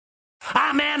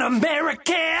I'm an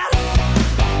American,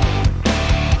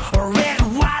 red,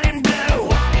 white, and blue,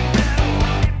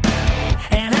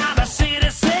 and I'm a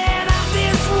citizen of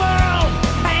this world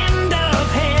and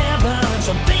of heaven.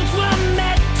 Some things were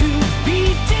meant to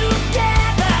be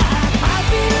together. I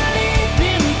believe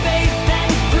in faith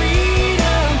and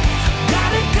freedom,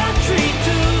 got a country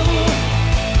too.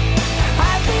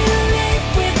 I believe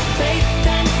with faith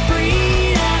and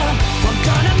freedom, we're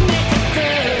gonna make it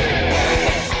through.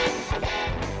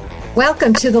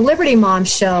 Welcome to the Liberty Mom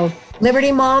Show.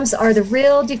 Liberty Moms are the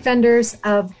real defenders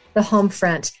of the home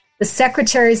front, the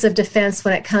secretaries of defense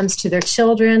when it comes to their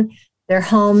children, their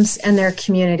homes, and their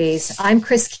communities. I'm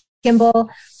Chris Kimball,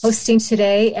 hosting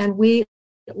today, and we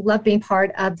love being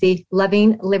part of the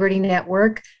Loving Liberty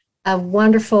Network, a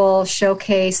wonderful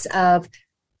showcase of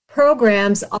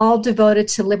programs all devoted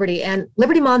to liberty. And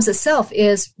Liberty Moms itself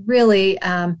is really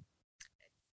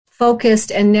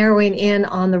focused and narrowing in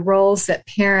on the roles that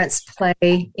parents play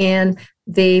in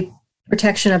the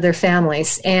protection of their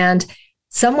families. And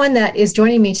someone that is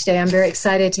joining me today, I'm very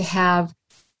excited to have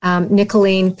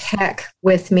Nicolene Peck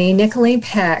with me. Nicolene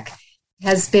Peck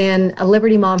has been a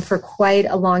Liberty Mom for quite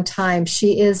a long time.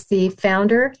 She is the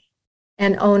founder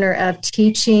and owner of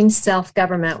Teaching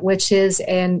Self-Government, which is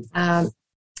a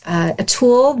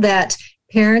tool that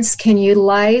parents can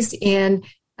utilize in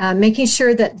making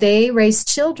sure that they raise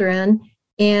children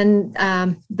in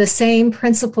the same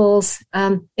principles,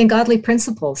 in godly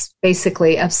principles,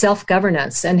 basically, of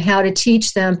self-governance, and how to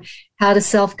teach them how to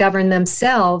self-govern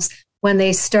themselves when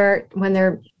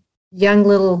they're young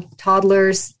little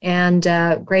toddlers and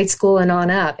grade school and on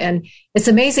up. And it's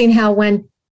amazing how when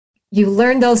you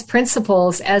learn those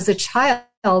principles as a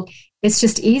child, it's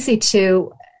just easy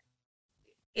to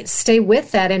stay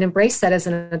with that and embrace that as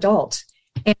an adult.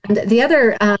 And the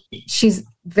other, she's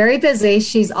very busy.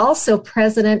 She's also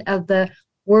president of the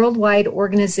Worldwide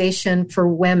Organization for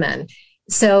Women.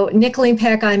 So, Nicolene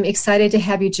Peck, I'm excited to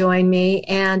have you join me.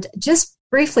 And just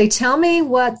briefly, tell me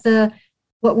what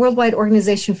Worldwide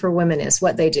Organization for Women is,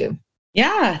 what they do.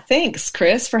 Yeah, thanks,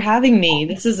 Chris, for having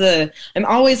me. I'm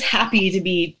always happy to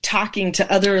be talking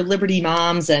to other Liberty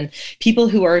Moms and people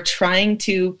who are trying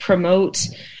to promote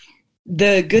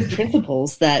the good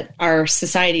principles that our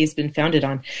society has been founded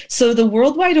on. So the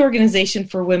Worldwide Organization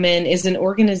for Women is an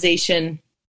organization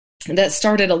that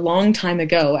started a long time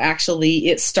ago. Actually,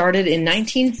 it started in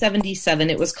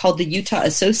 1977. It was called the Utah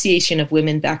Association of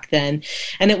Women back then,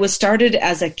 and it was started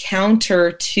as a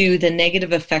counter to the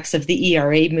negative effects of the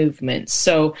ERA movement.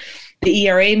 So the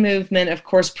ERA movement, of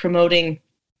course, promoting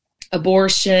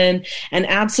abortion and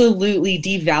absolutely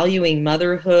devaluing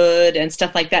motherhood and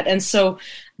stuff like that. And so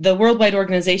the Worldwide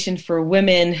Organization for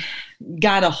Women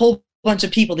got a whole bunch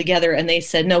of people together, and they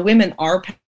said, no, women are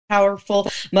powerful.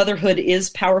 Motherhood is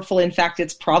powerful. In fact,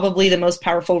 it's probably the most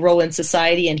powerful role in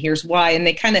society, and here's why. And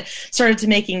they kind of started to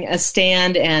making a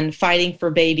stand and fighting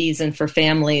for babies and for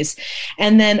families.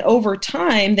 And then over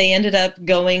time, they ended up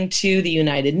going to the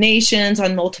United Nations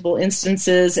on multiple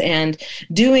instances and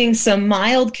doing some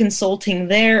mild consulting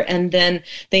there. And then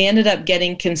they ended up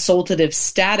getting consultative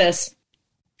status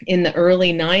in the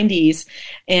early 90s,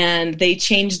 and they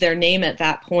changed their name at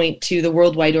that point to the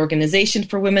Worldwide Organization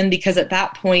for Women, because at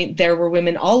that point there were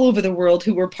women all over the world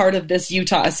who were part of this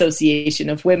Utah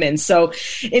Association of Women. So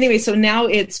anyway, so now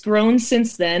it's grown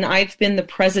since then. I've been the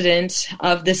president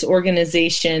of this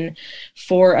organization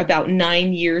for about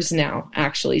 9 years now,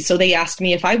 actually. So they asked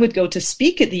me if I would go to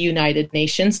speak at the United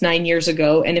Nations 9 years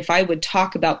ago, and if I would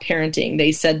talk about parenting.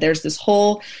 They said there's this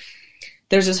whole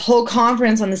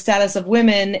conference on the status of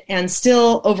women, and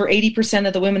still over 80%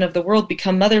 of the women of the world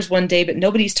become mothers one day, but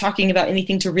nobody's talking about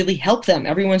anything to really help them.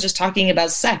 Everyone's just talking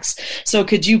about sex. So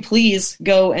could you please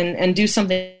go and do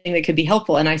something that could be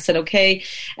helpful? And I said, okay.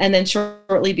 And then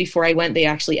shortly before I went, they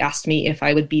actually asked me if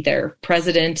I would be their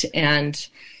president, and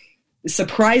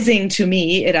surprising to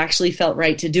me, it actually felt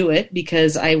right to do it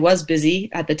because I was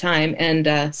busy at the time.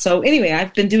 And so anyway,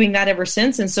 I've been doing that ever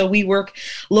since. And so we work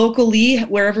locally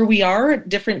wherever we are,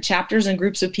 different chapters and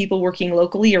groups of people working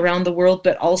locally around the world,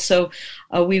 but also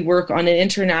we work on an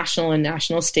international and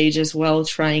national stage as well,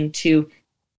 trying to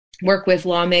work with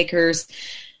lawmakers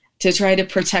to try to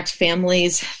protect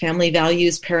families, family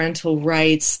values, parental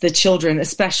rights, the children,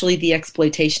 especially the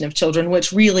exploitation of children,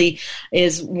 which really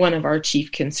is one of our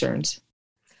chief concerns.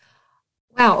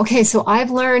 Wow. Okay. So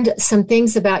I've learned some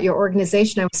things about your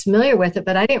organization. I was familiar with it,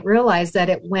 but I didn't realize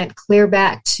that it went clear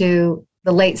back to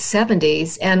the late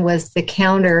 70s and was the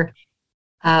counter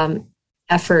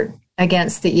effort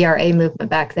against the ERA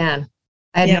movement back then.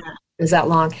 I didn't know it was that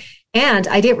long. And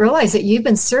I didn't realize that you've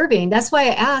been serving. That's why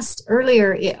I asked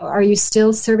earlier, are you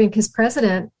still serving? Because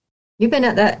President You've been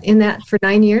in that for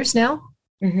 9 years now?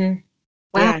 Mm-hmm.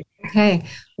 Wow. Yeah. Okay.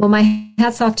 Well, my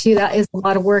hat's off to you. That is a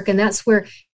lot of work. And that's where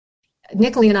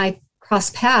Nicole and I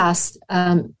crossed paths,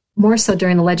 more so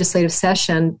during the legislative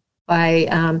session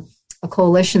by a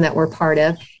coalition that we're part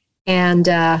of. And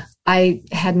I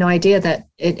had no idea that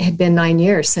it had been 9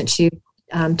 years since you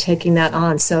taking that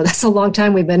on. So that's a long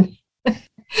time we've been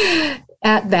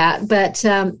at that. But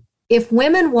if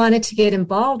women wanted to get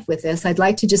involved with this, I'd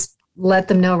like to just let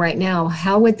them know right now,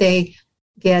 how would they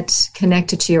get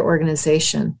connected to your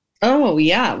organization? Oh,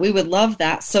 yeah, we would love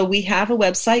that. So we have a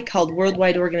website called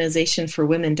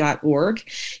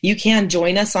worldwideorganizationforwomen.org. You can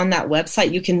join us on that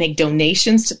website. You can make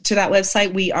donations to that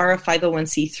website. We are a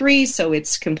 501c3, so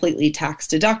it's completely tax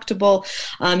deductible.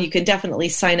 You can definitely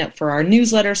sign up for our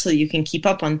newsletter so that you can keep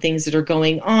up on things that are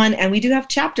going on. And we do have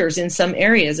chapters in some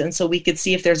areas. And so we could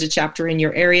see if there's a chapter in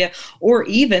your area, or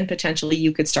even potentially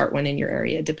you could start one in your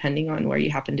area, depending on where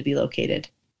you happen to be located.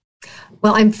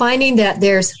 Well, I'm finding that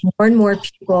there's more and more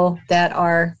people that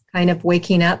are kind of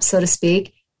waking up, so to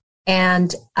speak,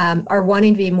 and are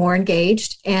wanting to be more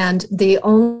engaged. And the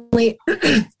only,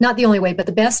 not the only way, but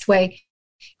the best way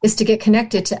is to get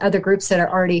connected to other groups that are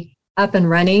already up and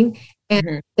running.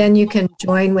 And then you can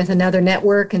join with another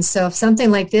network. And so if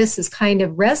something like this is kind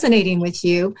of resonating with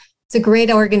you, it's a great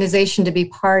organization to be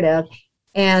part of.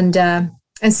 And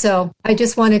so I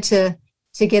just wanted to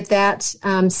get that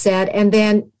said. And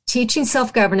then teaching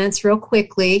self-governance real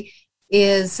quickly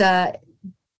is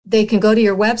they can go to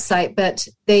your website, but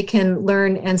they can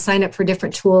learn and sign up for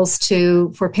different tools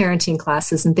for parenting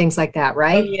classes and things like that,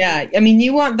 right? Oh, yeah. I mean,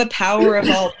 you want the power of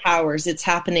all powers. It's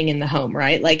happening in the home,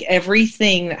 right? Like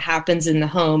everything that happens in the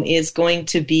home is going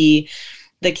to be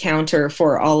the counter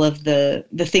for all of the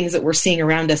things that we're seeing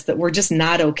around us that we're just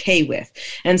not okay with.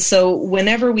 And so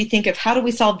whenever we think of how do we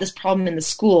solve this problem in the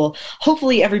school,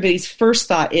 hopefully everybody's first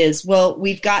thought is, well,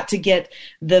 we've got to get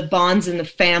the bonds in the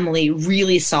family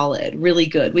really solid, really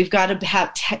good. We've got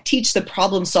to teach the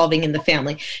problem solving in the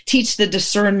family, teach the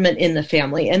discernment in the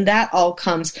family. And that all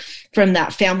comes from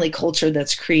that family culture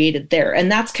that's created there.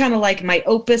 And that's kind of like my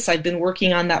opus. I've been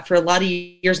working on that for a lot of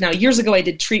years now. Years ago, I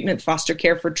did treatment foster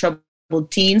care for troubled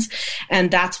teens,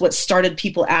 and that's what started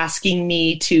people asking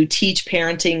me to teach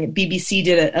parenting. BBC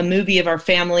did a movie of our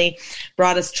family,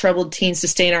 brought us troubled teens to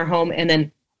stay in our home, and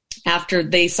then after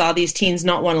they saw these teens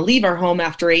not want to leave our home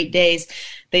after 8 days,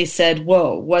 they said,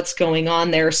 whoa, what's going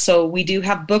on there? So we do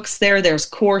have books there. There's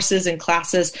courses and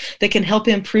classes that can help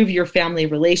improve your family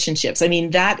relationships. I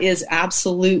mean, that is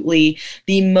absolutely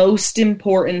the most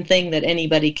important thing that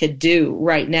anybody could do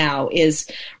right now, is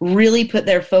really put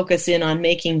their focus in on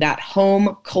making that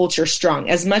home culture strong.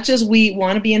 As much as we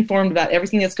want to be informed about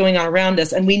everything that's going on around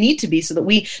us, and we need to be so that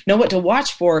we know what to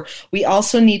watch for, we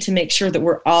also need to make sure that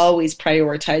we're always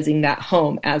prioritizing that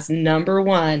home as number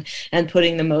one and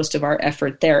putting the most of our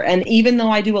effort there. And even though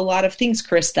I do a lot of things,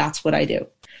 Chris, that's what I do.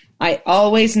 I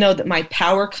always know that my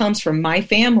power comes from my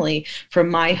family, from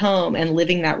my home, and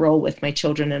living that role with my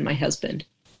children and my husband.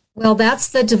 Well, that's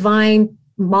the divine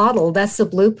model. That's the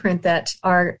blueprint that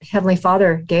our Heavenly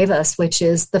Father gave us, which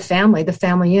is the family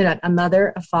unit, a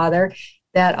mother, a father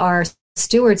that are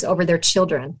stewards over their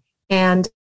children. And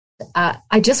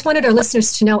I just wanted our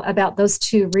listeners to know about those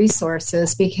two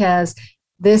resources, because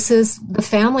the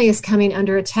family is coming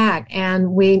under attack,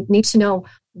 and we need to know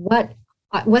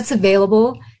what's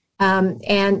available,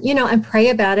 and pray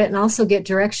about it, and also get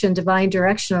divine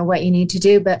direction on what you need to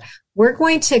do. But we're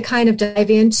going to kind of dive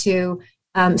into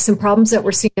some problems that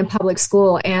we're seeing in public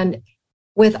school. And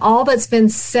with all that's been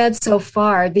said so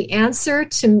far, the answer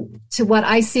to what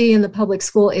I see in the public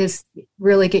school is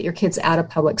really get your kids out of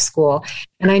public school.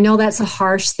 And I know that's a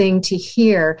harsh thing to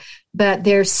hear, but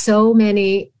there's so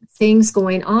many things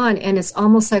going on, and it's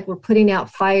almost like we're putting out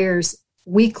fires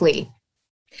weekly.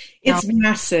 It's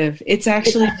massive. It's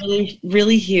actually really,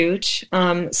 really huge.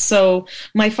 So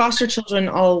my foster children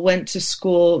all went to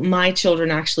school. My children,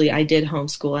 actually, I did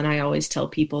homeschool, and I always tell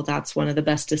people that's one of the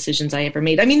best decisions I ever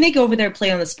made. I mean, they go over there,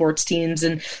 play on the sports teams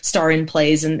and star in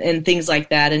plays and things like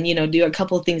that, and, do a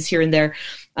couple of things here and there.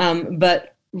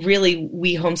 But really,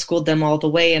 we homeschooled them all the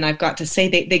way, and I've got to say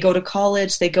they go to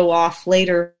college, they go off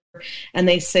later, and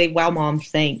they say, wow, Mom,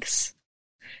 thanks.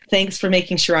 Thanks for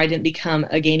making sure I didn't become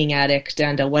a gaining addict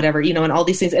and whatever, and all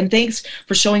these things. And thanks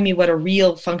for showing me what a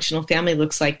real functional family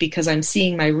looks like, because I'm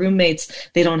seeing my roommates,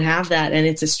 they don't have that, and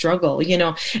it's a struggle,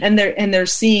 and they're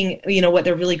seeing, what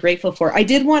they're really grateful for. I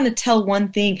did want to tell one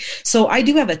thing. So I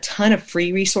do have a ton of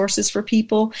free resources for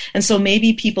people. And so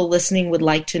maybe people listening would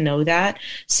like to know that.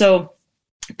 So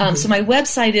So my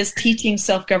website is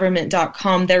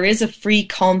teachingselfgovernment.com. There is a free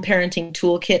Calm Parenting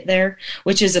Toolkit there,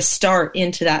 which is a start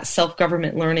into that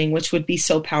self-government learning, which would be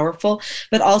so powerful.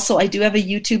 But also I do have a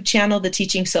YouTube channel, the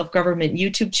Teaching Self-Government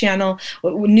YouTube channel.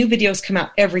 New videos come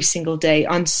out every single day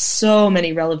on so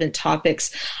many relevant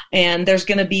topics. And there's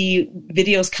going to be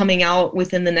videos coming out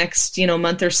within the next,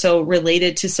 month or so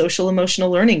related to social emotional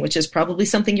learning, which is probably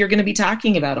something you're going to be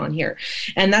talking about on here.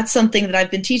 And that's something that I've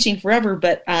been teaching forever,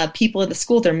 but people in the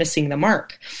school, they're missing the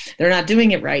mark. They're not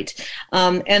doing it right.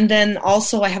 And then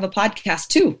also I have a podcast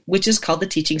too, which is called the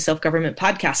Teaching Self-Government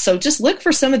Podcast. So just look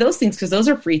for some of those things because those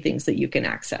are free things that you can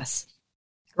access.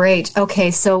 Great.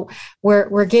 Okay. So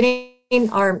we're getting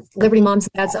our Liberty moms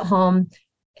and dads at home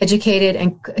educated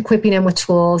and equipping them with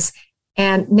tools.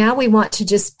 And now we want to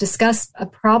just discuss a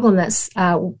problem that's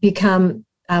become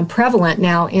prevalent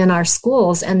now in our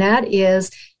schools, and that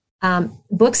is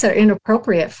books that are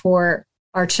inappropriate for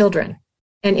our children,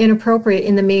 and inappropriate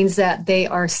in the means that they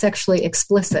are sexually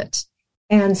explicit.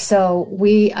 And so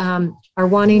we are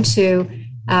wanting to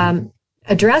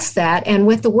address that. And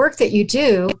with the work that you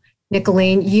do,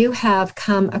 Nicolene, you have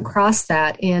come across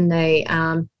that in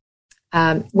a,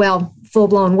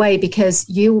 full-blown way, because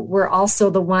you were also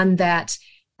the one that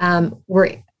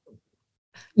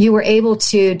you were able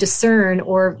to discern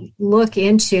or look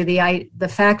into the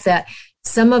fact that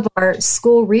some of our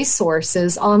school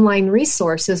resources, online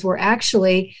resources, were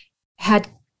actually had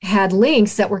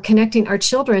links that were connecting our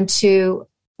children to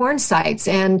porn sites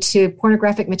and to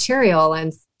pornographic material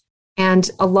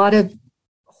and a lot of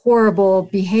horrible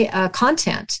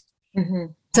content. Mm-hmm.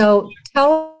 So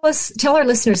tell our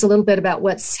listeners a little bit about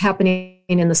what's happening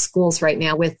in the schools right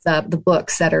now with the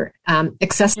books that are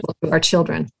accessible to our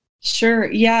children.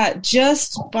 Sure. Yeah.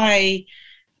 Just by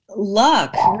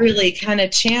luck, really kind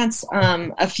of chance.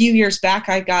 A few years back,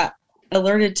 I got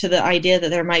alerted to the idea that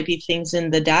there might be things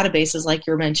in the databases like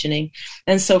you're mentioning.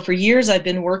 And so for years I've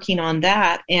been working on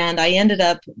that, and I ended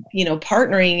up,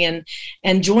 partnering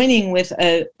and joining with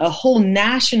a whole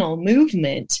national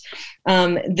movement,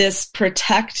 this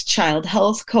Protect Child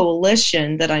Health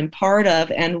Coalition that I'm part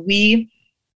of, and we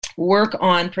work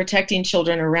on protecting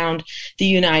children around the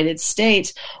United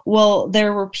States. Well,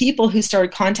 there were people who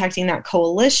started contacting that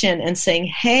coalition and saying,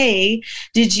 hey,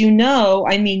 did you know,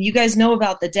 you guys know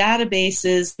about the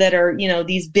databases that are,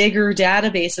 these bigger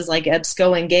databases like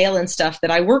EBSCO and Gale and stuff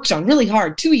that I worked on really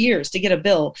hard, 2 years to get a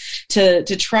bill to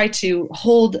try to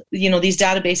hold, these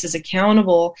databases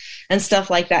accountable and stuff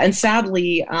like that. And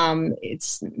sadly,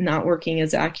 it's not working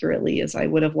as accurately as I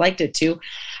would have liked it to.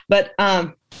 But,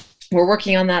 we're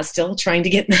working on that still, trying to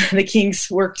get the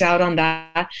kinks worked out on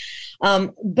that.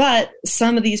 But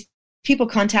some of these people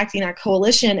contacting that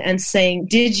coalition and saying,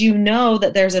 did you know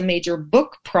that there's a major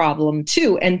book problem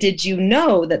too? And did you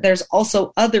know that there's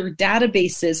also other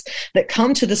databases that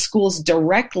come to the schools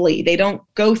directly? They don't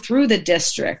go through the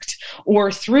district or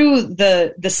through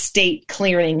the state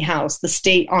clearinghouse, the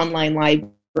state online library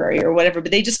or whatever,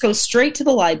 but they just go straight to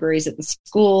the libraries at the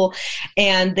school,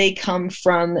 and they come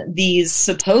from these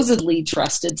supposedly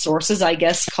trusted sources, I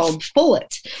guess, called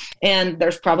Follett. And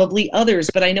there's probably others,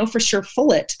 but I know for sure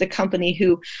Follett, the company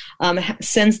who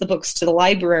sends the books to the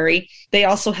library, they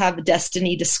also have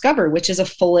Destiny Discover, which is a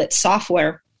Follett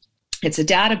software. It's a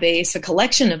database, a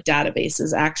collection of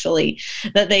databases, actually,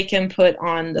 that they can put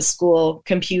on the school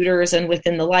computers and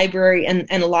within the library. And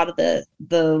a lot of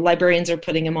the librarians are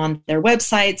putting them on their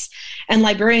websites. And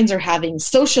librarians are having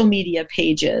social media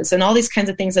pages and all these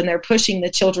kinds of things. And they're pushing the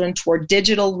children toward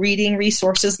digital reading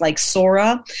resources like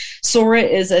Sora. Sora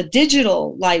is a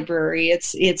digital library.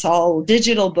 It's all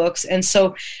digital books. And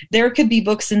so there could be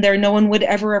books in there no one would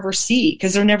ever see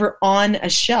because they're never on a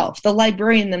shelf. The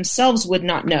librarian themselves would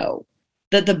not know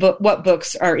that what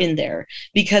books are in there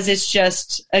because it's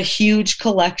just a huge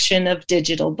collection of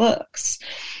digital books.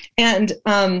 And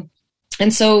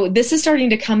so this is starting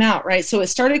to come out, right? So it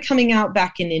started coming out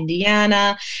back in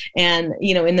Indiana and,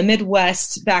 in the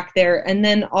Midwest back there. And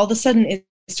then all of a sudden it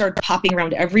started popping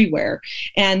around everywhere.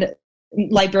 And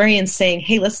librarians saying,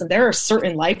 hey, listen, there are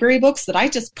certain library books that I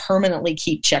just permanently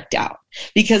keep checked out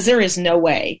because there is no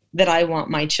way that I want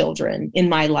my children in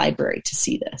my library to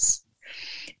see this.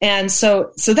 And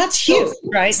so that's huge,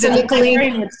 right? So the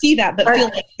librarian would see that, but feel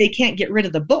like they can't get rid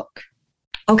of the book.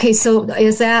 Okay, so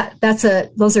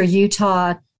those are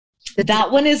Utah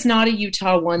That one is not a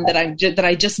Utah one that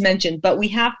I just mentioned, but we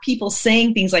have people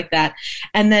saying things like that.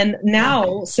 And then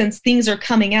now, since things are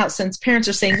coming out, since parents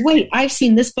are saying, wait, I've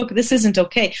seen this book, this isn't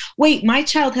okay. Wait, my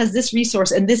child has this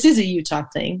resource, and this is a Utah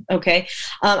thing, okay?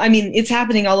 I mean, it's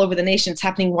happening all over the nation. It's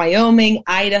happening in Wyoming,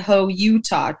 Idaho,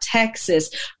 Utah, Texas,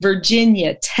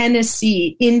 Virginia,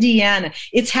 Tennessee, Indiana.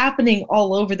 It's happening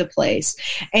all over the place.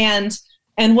 And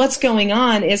what's going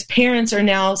on is parents are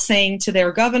now saying to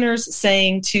their governors,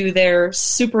 saying to their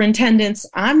superintendents,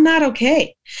 I'm not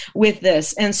okay with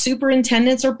this. And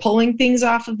superintendents are pulling things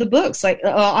off of the books, like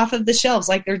off of the shelves,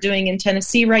 like they're doing in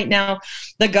Tennessee right now.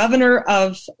 The governor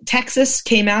of Texas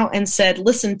came out and said,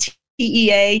 listen,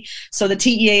 TEA, so the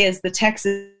TEA is the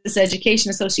Texas Education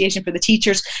Association for the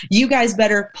teachers, you guys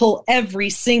better pull every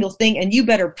single thing and you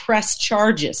better press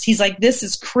charges. He's like, this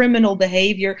is criminal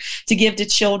behavior to give to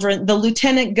children. The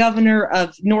lieutenant governor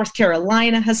of North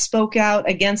Carolina has spoke out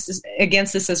against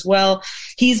this as well.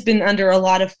 He's been under a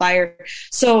lot of fire.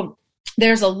 So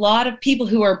there's a lot of people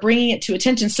who are bringing it to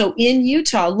attention. So in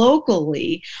Utah,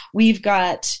 locally, we've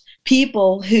got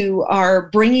people who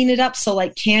are bringing it up. So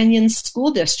like Canyon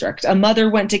School District, a mother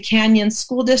went to Canyon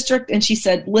School District and she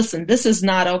said, listen, this is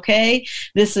not okay.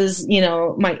 This is,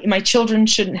 my children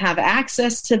shouldn't have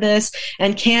access to this.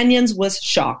 And Canyons was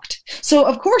shocked. So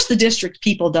of course the district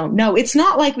people don't know. It's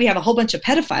not like we have a whole bunch of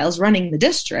pedophiles running the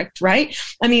district, right?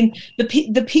 I mean,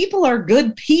 the people are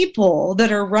good people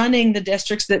that are running the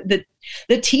districts.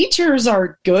 The teachers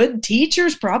are good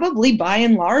teachers, probably by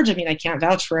and large. I mean, I can't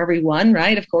vouch for everyone,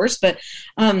 right? Of course. But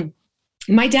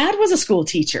my dad was a school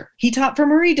teacher. He taught for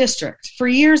Murray District for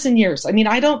years and years. I mean,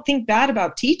 I don't think bad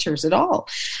about teachers at all.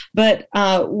 But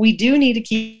we do need to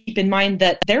keep in mind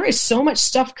that there is so much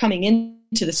stuff coming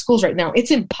into the schools right now.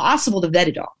 It's impossible to vet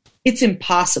it all. It's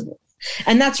impossible.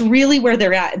 And that's really where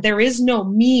they're at. There is no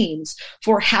means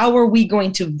for how are we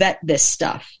going to vet this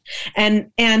stuff?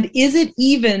 And is it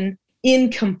even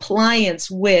in compliance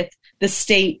with the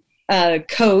state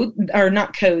code, or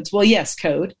not codes? Well, yes,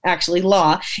 code, actually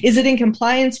law. Is it in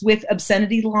compliance with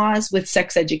obscenity laws, with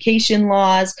sex education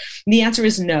laws? The answer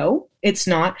is no, it's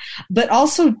not. But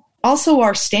also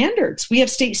our standards. We have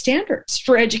state standards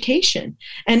for education.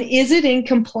 And is it in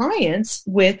compliance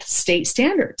with state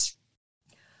standards?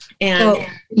 And so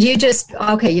you just,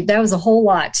 okay, that was a whole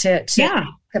lot to talk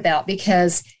about,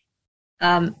 because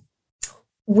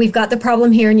we've got the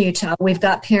problem here in Utah. We've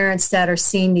got parents that are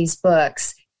seeing these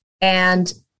books.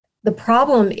 And the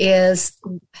problem is,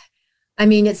 I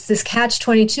mean, it's this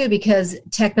catch-22, because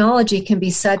technology can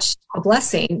be such a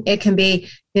blessing. It can be,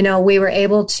 we were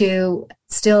able to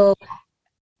still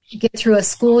get through a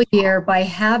school year by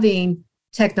having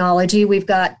technology. We've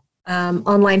got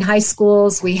online high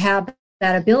schools. We have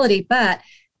that ability. But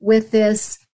with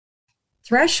this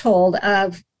threshold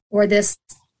or this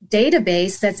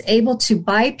database that's able to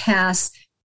bypass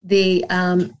the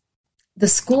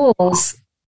school's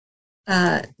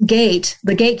gate,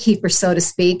 the gatekeeper, so to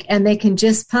speak, and they can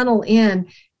just funnel in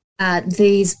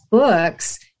these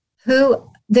books.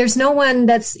 There's no one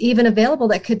that's even available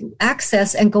that could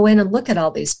access and go in and look at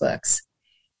all these books.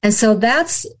 And so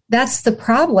that's the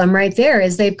problem right there,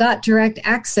 is they've got direct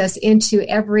access into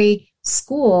every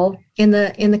school in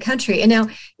the country. And now,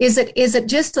 is it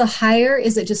just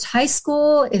is it just high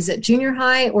school? Is it junior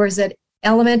high, or is it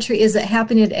elementary? Is it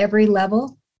happening at every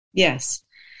level? Yes.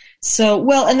 So,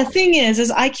 well, and the thing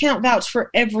is I can't vouch for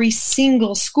every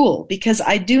single school, because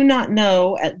I do not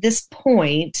know at this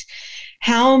point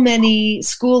how many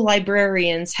school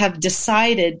librarians have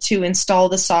decided to install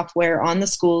the software on the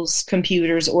school's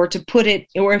computers, or to put it,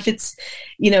 or if it's,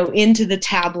 into the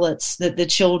tablets that the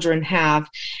children have.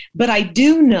 But I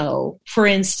do know, for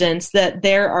instance, that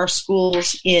there are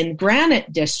schools in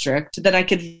Granite District that I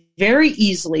could very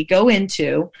easily go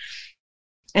into,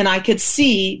 and I could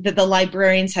see that the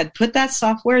librarians had put that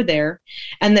software there,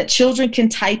 and that children can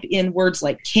type in words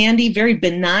like candy, very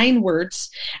benign words,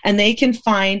 and they can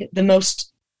find the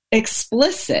most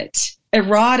explicit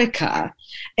erotica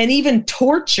and even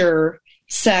torture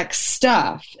sex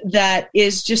stuff that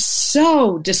is just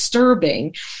so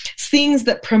disturbing. Things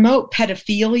that promote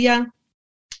pedophilia,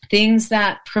 things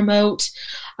that promote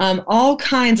all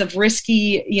kinds of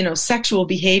risky, sexual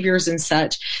behaviors and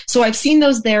such. So I've seen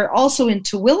those there. Also in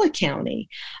Tooele County,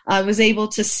 I was able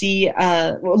to see,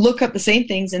 look up the same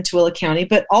things in Tooele County,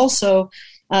 but also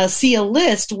see a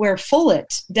list where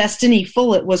Destiny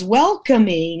Follett was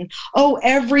welcoming,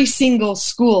 every single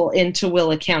school in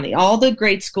Tooele County, all the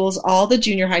grade schools, all the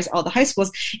junior highs, all the high schools,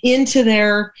 into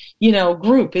their,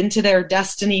 group, into their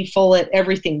Destiny Follett,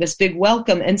 everything, this big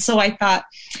welcome. And so I thought,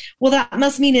 well, that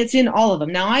must mean it's in all of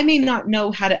them. Now, I may not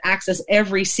know how to access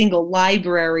every single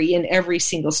library in every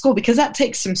single school because that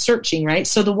takes some searching, right?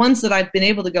 So the ones that I've been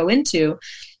able to go into,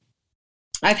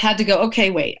 I've had to go,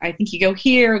 okay, wait, I think you go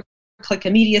here, click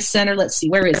a media center. Let's see,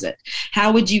 where is it?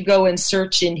 How would you go and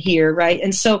search in here, right?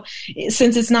 And so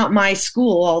since it's not my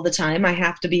school all the time, I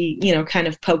have to be, kind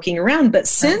of poking around. But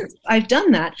since I've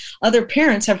done that, other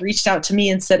parents have reached out to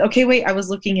me and said, okay, wait, I was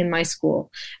looking in my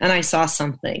school and I saw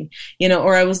something,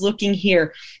 or I was looking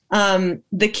here.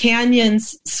 The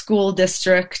Canyons School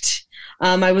District,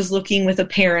 I was looking with a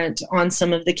parent on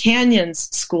some of the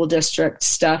Canyons School District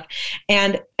stuff.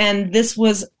 And this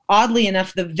was, oddly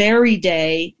enough, the very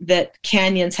day that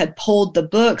Canyons had pulled the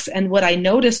books. And what I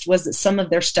noticed was that some of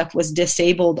their stuff was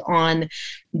disabled on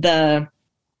the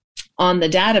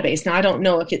database. Now, I don't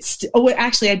know if it's,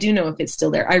 actually, I do know if it's still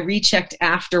there. I rechecked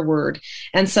afterward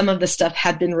and some of the stuff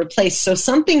had been replaced. So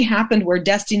something happened where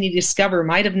Destiny Discover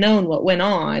might have known what went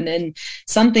on and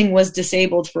something was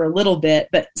disabled for a little bit.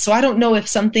 But so I don't know if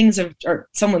some things or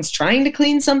someone's trying to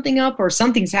clean something up or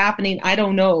something's happening. I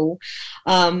don't know.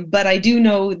 But I do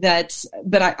know that,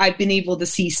 I've been able to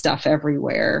see stuff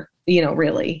everywhere,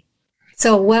 really.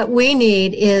 So what we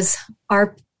need is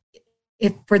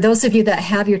if for those of you that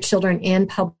have your children in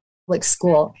public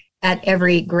school at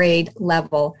every grade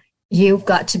level, you've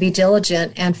got to be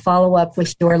diligent and follow up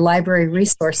with your library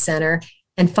resource center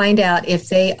and find out if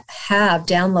they have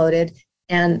downloaded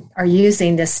and are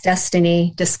using this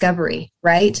Destiny Discovery,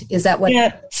 right? Is that what?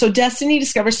 Yeah, so Destiny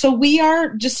Discover. So we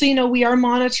are, just so you know, we are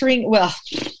monitoring,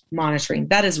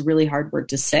 that is a really hard word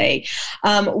to say,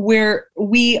 where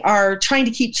we are trying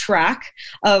to keep track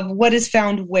of what is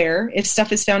found where. If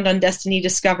stuff is found on Destiny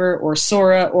Discover or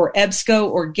Sora or EBSCO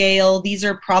or Gale, these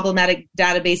are problematic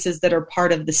databases that are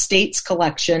part of the state's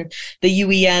collection, the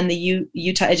UEN, the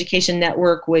Utah Education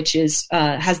Network, which is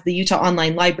has the Utah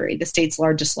Online Library, the state's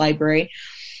largest library.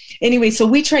 Anyway, so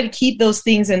we try to keep those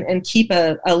things and keep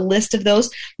a list of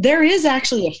those. There is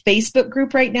actually a Facebook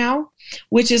group right now,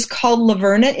 which is called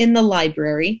Laverna in the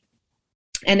Library.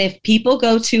 And if people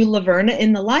go to Laverna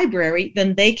in the Library,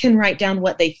 then they can write down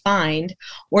what they find,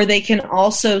 or they can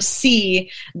also see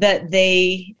that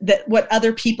what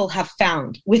other people have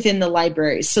found within the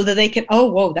libraries, so that they can,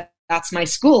 that's my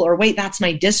school, or wait, that's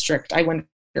my district. I wonder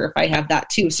if I have that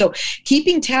too. So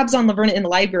keeping tabs on Laverna in the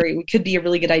Library could be a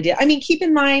really good idea. I mean, keep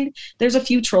in mind, there's a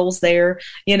few trolls there,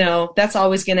 that's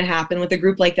always going to happen with a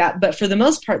group like that. But for the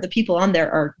most part, the people on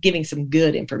there are giving some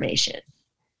good information.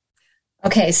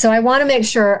 Okay, so I want to make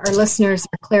sure our listeners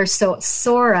are clear. So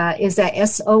Sora, is that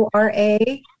SORA?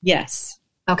 Yes.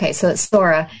 Okay, so it's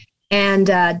Sora. And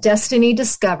Destiny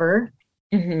Discover,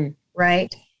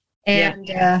 right? And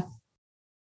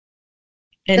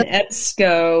and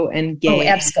EBSCO and Gale. Oh,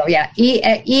 EBSCO, yeah.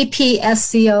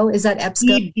 EPSCO, is that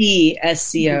EBSCO?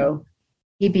 EBSCO.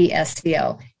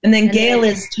 EBSCO. And then Gale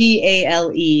is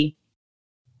GALE.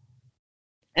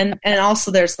 And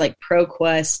also there's like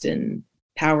ProQuest and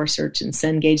Power Search and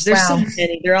Cengage. There's so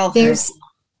many. They're all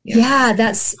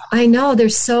I know.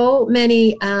 There's so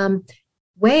many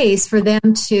ways for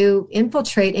them to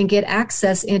infiltrate and get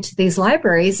access into these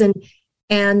libraries.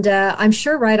 And I'm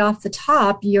sure right off the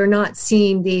top, you're not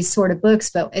seeing these sort of books,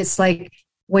 but it's like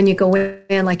when you go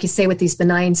in, like you say, with these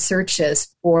benign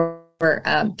searches for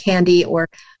candy, or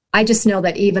I just know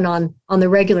that even on the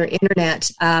regular internet,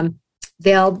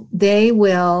 they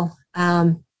will,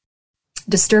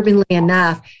 disturbingly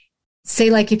enough, say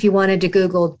like if you wanted to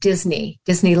Google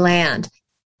Disneyland,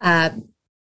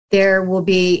 there will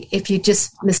be, if you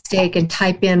just mistake and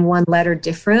type in one letter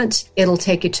different, it'll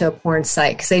take you to a porn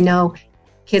site because they know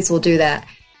kids will do that.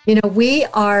 We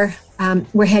are,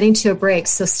 we're heading to a break,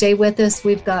 so stay with us.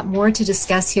 We've got more to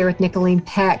discuss here with Nicolene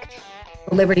Peck,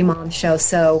 the Liberty Mom Show.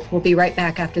 So we'll be right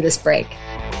back after this break.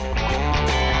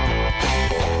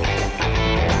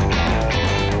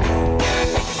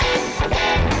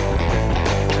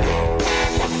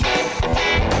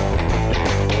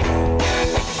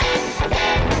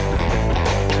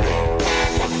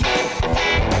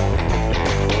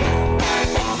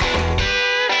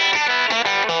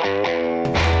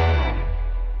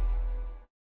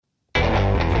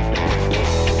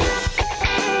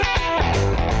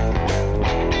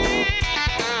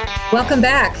 Welcome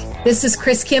back. This is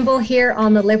Chris Kimball here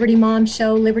on the Liberty Mom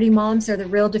Show. Liberty Moms are the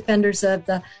real defenders of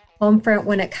the home front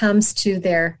when it comes to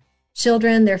their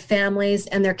children, their families,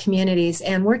 and their communities.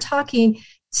 And we're talking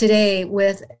today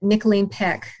with Nicolene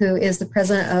Peck, who is the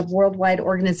president of Worldwide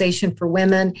Organization for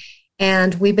Women.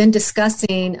 And we've been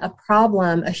discussing a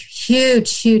problem, a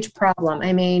huge problem.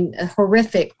 I mean, a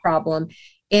horrific problem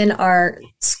in our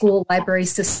school library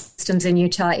systems in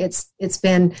Utah. It's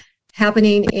been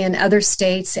happening in other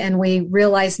states, and we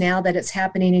realize now that it's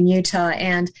happening in Utah.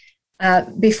 And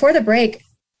before the break,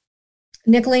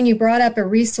 Nicolene, you brought up a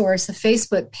resource, a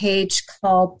Facebook page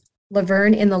called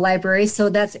Laverne in the Library. So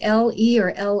that's L-E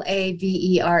or Laverne?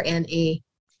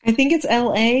 I think it's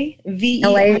Laverne.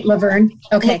 L-A, Laverne.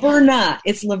 Okay. Laverna.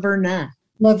 It's Laverna.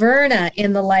 Laverna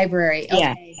in the Library.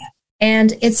 Okay. Yeah.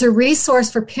 And it's a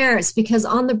resource for parents, because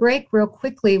on the break, real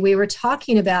quickly, we were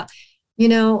talking about,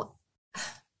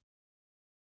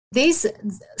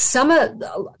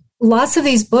 lots of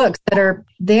these books that are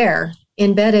there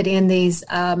embedded in these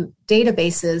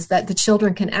databases that the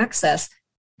children can access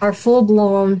are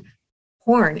full-blown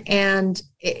porn, and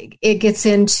it gets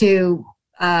into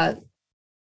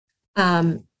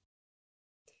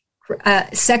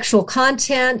sexual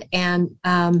content and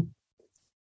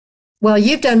well,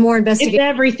 you've done more investigation.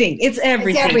 It's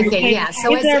everything. Okay? Yeah.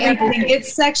 So it's everything.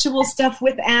 It's sexual stuff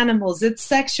with animals. It's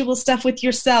sexual stuff with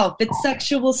yourself. It's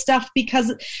sexual stuff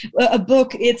because a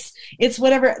book. It's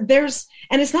whatever.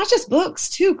 And it's not just books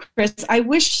too, Chris. I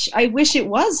wish it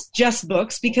was just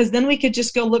books, because then we could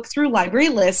just go look through library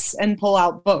lists and pull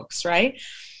out books, right?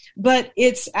 But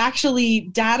it's actually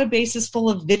databases full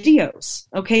of videos.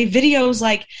 Okay, videos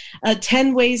like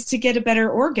 10 ways to get a better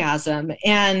orgasm,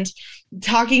 and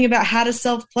talking about how to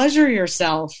self-pleasure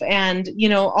yourself, and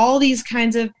all these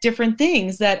kinds of different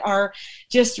things that are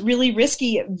just really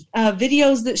risky.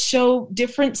 Videos that show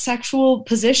different sexual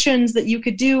positions that you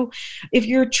could do if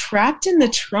you're trapped in the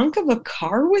trunk of a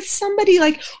car with somebody.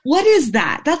 Like, what is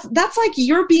that? That's like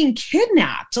you're being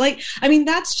kidnapped. Like, I mean,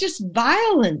 that's just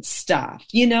violent stuff,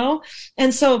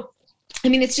 And so, I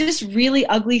mean, it's just really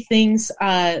ugly things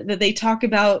that they talk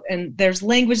about. And there's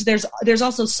language. There's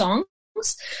also songs.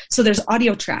 So there's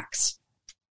audio tracks.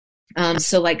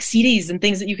 So like CDs and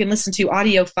things that you can listen to,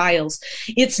 audio files.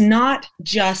 It's not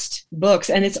just books,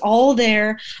 and it's all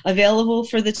there available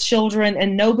for the children,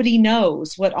 and nobody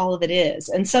knows what all of it is.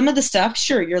 And some of the stuff,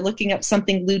 sure, you're looking up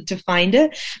something lewd to find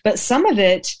it, but some of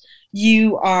it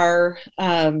you are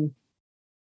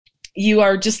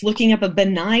just looking up a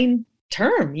benign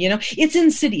term, it's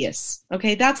insidious.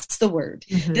 Okay. That's the word.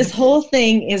 Mm-hmm. This whole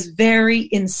thing is very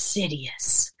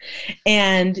insidious,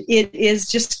 and it is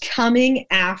just coming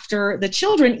after the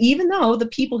children, even though the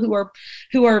people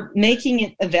who are making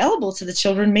it available to the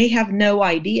children may have no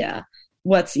idea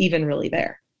what's even really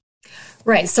there.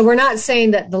 Right. So we're not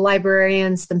saying that the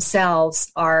librarians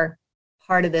themselves are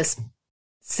part of this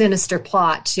sinister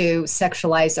plot to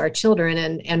sexualize our children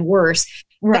and worse.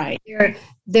 Right.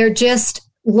 They're just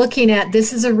looking at,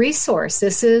 this is a resource,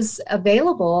 this is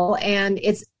available, and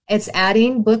it's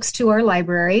adding books to our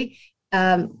library.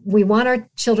 We want our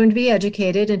children to be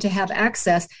educated and to have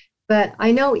access, but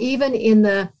I know even in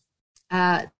the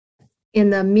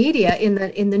media, in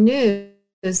the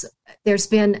news, there's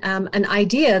been an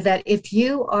idea that if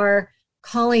you are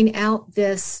calling out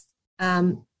this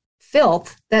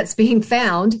filth that's being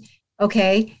found,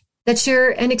 okay, that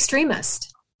you're an extremist.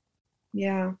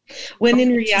 Yeah. When in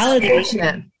reality,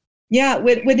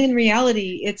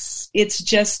 it's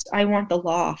just, I want the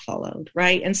law followed,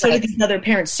 right? And so do these other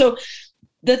parents. So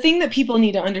the thing that people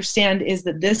need to understand is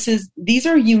that these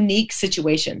are unique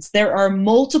situations. There are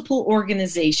multiple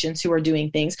organizations who are doing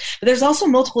things, but there's also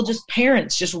multiple just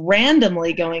parents just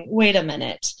randomly going, wait a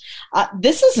minute,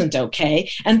 this isn't okay.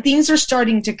 And things are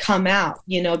starting to come out,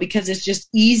 because it's just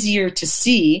easier to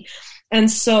see. And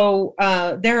so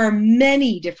there are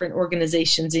many different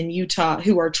organizations in Utah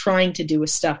who are trying to do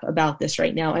stuff about this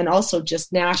right now, and also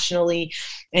just nationally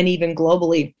and even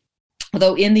globally.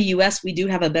 Although in the U.S., we do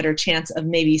have a better chance of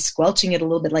maybe squelching it a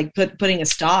little bit, like putting a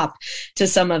stop to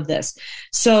some of this.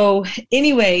 So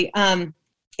anyway,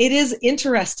 it is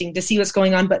interesting to see what's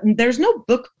going on, but there's no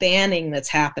book banning that's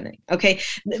happening. Okay,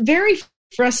 very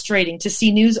frustrating to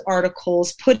see news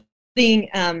articles putting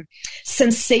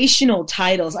sensational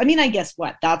titles. I mean, I guess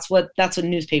that's what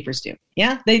newspapers do.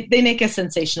 Yeah, they make a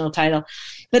sensational title,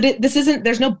 but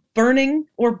there's no burning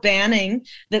or banning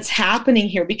that's happening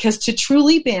here, because to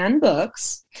truly ban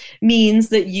books means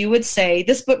that you would say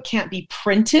this book can't be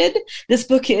printed. This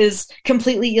book is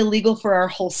completely illegal for our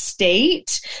whole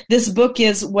state. This book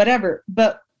is whatever.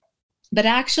 But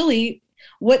actually,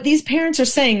 what these parents are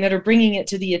saying that are bringing it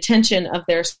to the attention of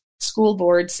their school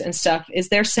boards and stuff is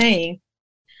they're saying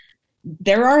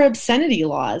there are obscenity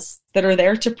laws that are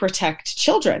there to protect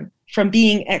children from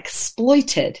being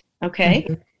exploited. Okay.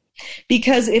 Mm-hmm.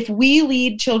 Because if we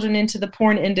lead children into the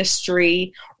porn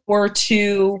industry or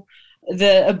to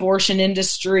the abortion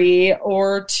industry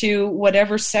or to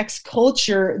whatever sex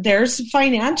culture, there's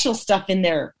financial stuff in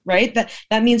there, right?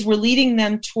 That means we're leading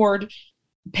them toward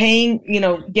paying,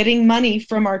 getting money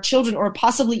from our children, or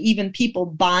possibly even people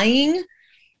buying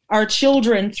our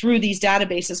children through these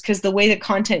databases, because the way the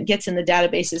content gets in the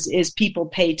databases is people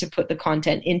pay to put the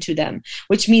content into them,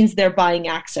 which means they're buying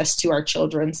access to our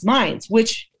children's minds,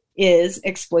 which is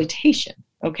exploitation.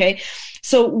 Okay.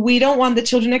 So we don't want the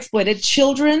children exploited.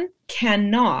 Children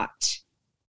cannot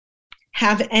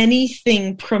have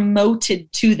anything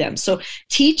promoted to them. So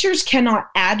teachers cannot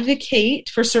advocate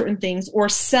for certain things or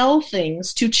sell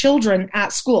things to children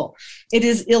at school. It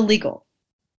is illegal.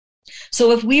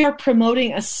 So if we are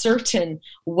promoting a certain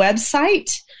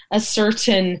website, a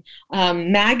certain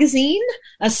magazine,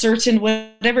 a certain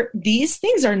whatever, these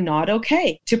things are not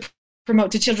okay to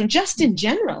promote to children, just in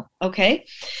general, okay?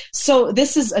 So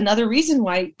this is another reason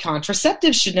why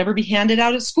contraceptives should never be handed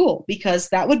out at school, because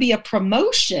that would be a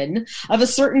promotion of a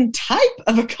certain type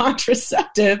of a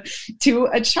contraceptive to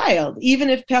a child, even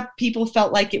if people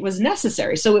felt like it was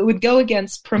necessary. So it would go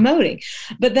against promoting.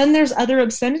 But then there's other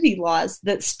obscenity laws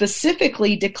that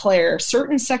specifically declare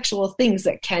certain sexual things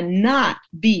that cannot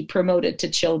be promoted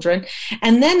to children.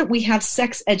 And then we have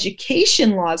sex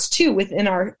education laws too within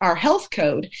our health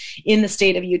code in the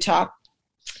state of Utah.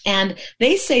 And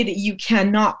they say that you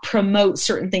cannot promote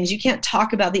certain things. You can't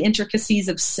talk about the intricacies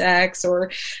of sex or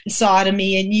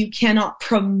sodomy, and you cannot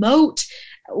promote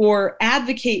or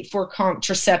advocate for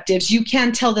contraceptives. You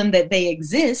can tell them that they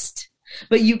exist,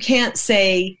 but you can't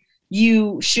say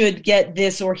you should get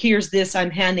this, or here's this,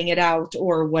 I'm handing it out,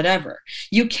 or whatever.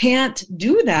 You can't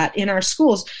do that in our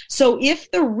schools. So if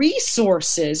the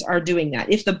resources are doing that,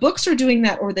 if the books are doing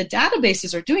that, or the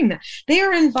databases are doing that, they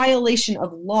are in violation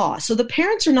of law. So the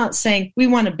parents are not saying, we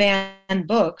want to ban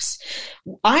books.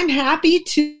 I'm happy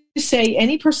to say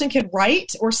any person can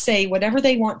write or say whatever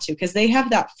they want to, because they have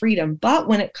that freedom. But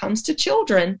when it comes to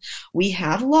children, we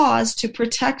have laws to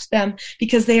protect them,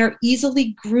 because they are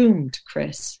easily groomed,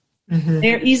 Chris. Mm-hmm.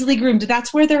 They're easily groomed.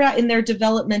 That's where they're at in their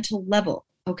developmental level.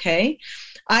 Okay.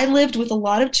 I lived with a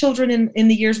lot of children in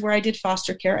the years where I did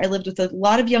foster care. I lived with a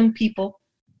lot of young people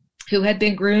who had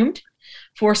been groomed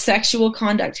for sexual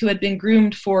conduct, who had been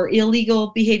groomed for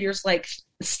illegal behaviors like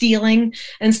stealing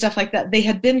and stuff like that. They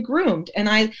had been groomed. And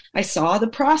I saw the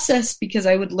process, because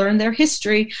I would learn their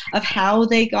history of how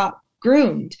they got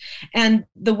groomed. And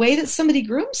the way that somebody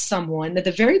grooms someone at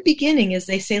the very beginning is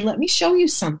they say, let me show you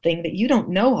something that you don't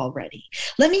know already.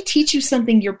 Let me teach you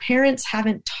something your parents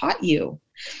haven't taught you.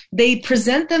 They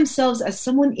present themselves as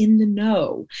someone in the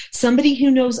know, somebody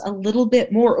who knows a little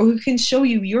bit more, or who can show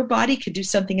you your body could do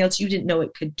something else you didn't know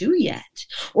it could do yet,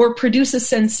 or produce a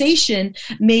sensation,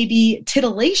 maybe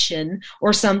titillation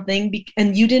or something,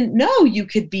 and you didn't know you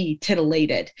could be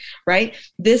titillated, right?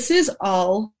 This is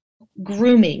all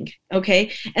grooming,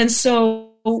 okay? And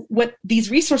so what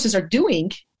these resources are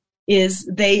doing is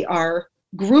they are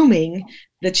grooming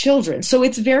the children. So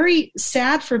it's very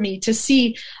sad for me to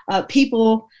see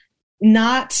people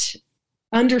not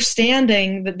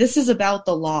understanding that this is about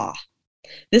the law.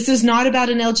 This is not about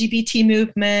an LGBT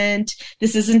movement.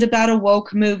 This isn't about a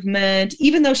woke movement,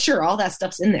 even though, sure, all that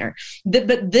stuff's in there.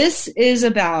 But this is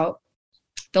about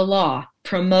the law,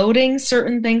 promoting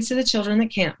certain things to the children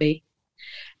that can't be.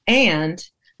 And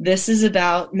this is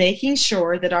about making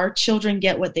sure that our children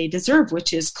get what they deserve,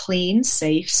 which is clean,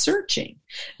 safe searching.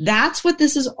 That's what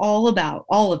this is all about.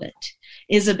 All of it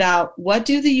is about, what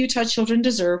do the Utah children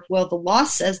deserve? Well, the law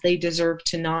says they deserve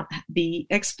to not be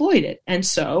exploited, and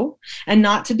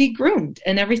not to be groomed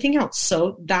and everything else.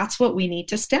 So that's what we need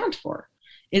to stand for,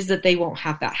 is that they won't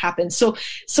have that happen. So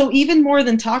even more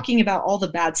than talking about all the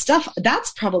bad stuff,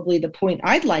 that's probably the point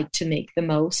I'd like to make the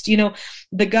most.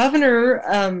 The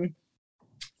governor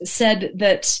said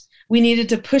that we needed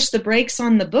to push the brakes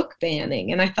on the book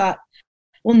banning. And I thought,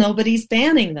 well, nobody's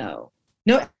banning, though.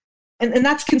 No, and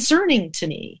that's concerning to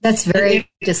me. That's very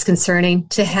disconcerting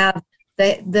to have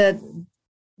the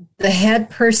head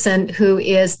person who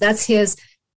is,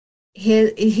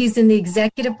 he's in the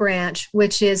executive branch,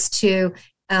 which is to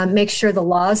make sure the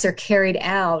laws are carried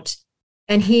out.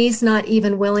 And he's not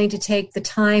even willing to take the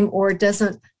time, or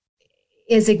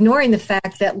is ignoring the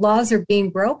fact that laws are being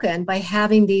broken by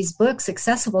having these books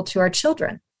accessible to our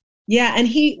children. Yeah, and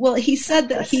he said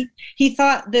that he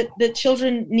thought that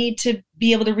children need to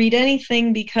be able to read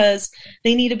anything because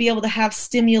they need to be able to have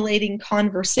stimulating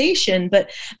conversation.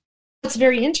 But it's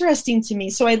very interesting to me.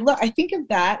 So I think of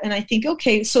that, and I think,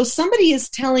 okay, so somebody is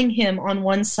telling him on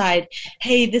one side,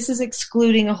 hey, this is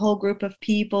excluding a whole group of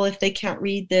people if they can't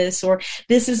read this, or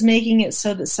this is making it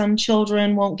so that some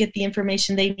children won't get the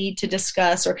information they need to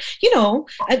discuss, or,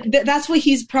 that's what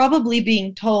he's probably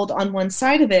being told on one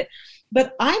side of it.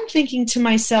 But I'm thinking to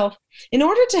myself, in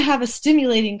order to have a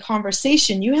stimulating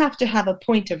conversation, you have to have a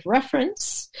point of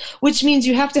reference, which means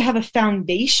you have to have a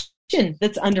foundation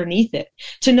that's underneath it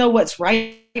to know what's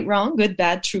right, wrong, good,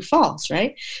 bad, true, false,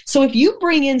 right? So if you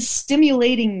bring in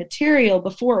stimulating material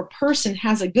before a person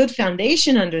has a good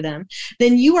foundation under them,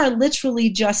 then you are literally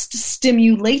just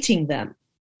stimulating them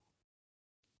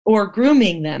or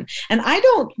grooming them. And I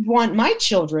don't want my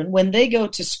children, when they go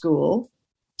to school,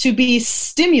 to be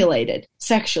stimulated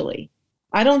sexually.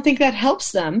 I don't think that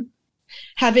helps them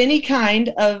have any kind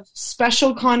of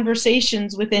special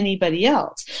conversations with anybody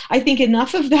else. I think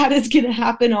enough of that is going to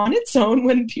happen on its own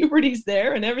when puberty's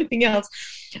there and everything else.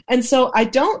 And so I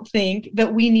don't think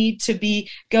that we need to be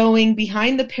going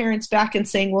behind the parents' back and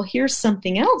saying, well, here's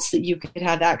something else that you could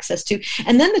have access to.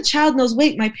 And then the child knows,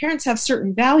 wait, my parents have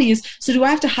certain values, so do I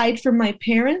have to hide from my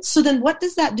parents? So then what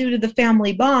does that do to the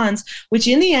family bonds, which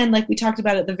in the end, like we talked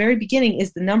about at the very beginning,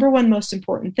 is the number one most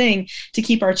important thing to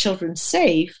keep our children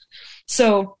safe.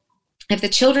 So if the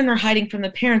children are hiding from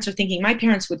the parents or thinking my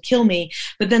parents would kill me,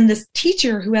 but then this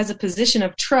teacher who has a position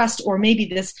of trust, or maybe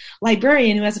this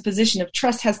librarian who has a position of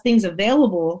trust has things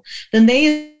available, then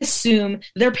they assume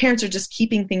their parents are just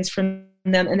keeping things from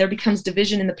them, and there becomes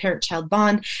division in the parent-child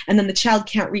bond, and then the child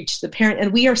can't reach the parent.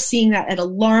 And we are seeing that at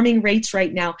alarming rates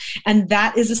right now, and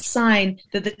that is a sign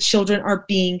that the children are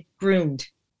being groomed.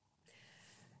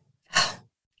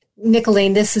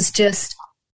 Nicolene,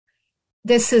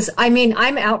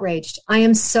 I'm outraged. I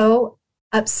am so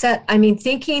upset.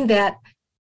 Thinking that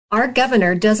our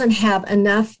governor doesn't have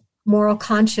enough moral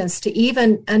conscience to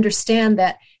even understand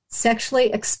that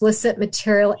sexually explicit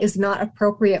material is not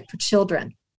appropriate for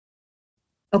children.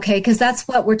 Okay, because that's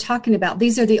what we're talking about.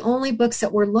 These are the only books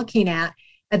that we're looking at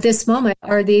this moment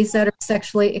are these that are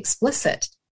sexually explicit.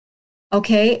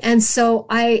 Okay, and so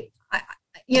I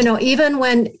even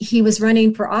when he was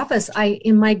running for office,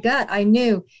 in my gut, I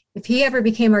knew if he ever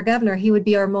became our governor, he would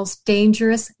be our most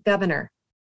dangerous governor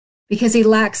because he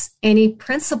lacks any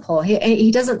principle.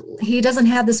 He doesn't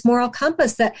have this moral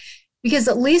compass because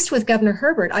at least with Governor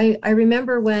Herbert, I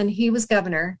remember when he was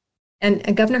governor,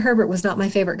 and Governor Herbert was not my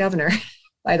favorite governor,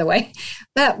 by the way,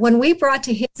 but when we brought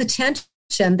to his attention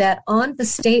that on the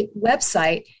state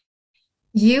website,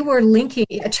 you were linking,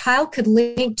 a child could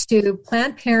link to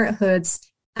Planned Parenthood's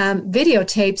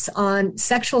videotapes on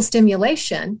sexual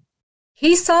stimulation,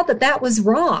 he saw that was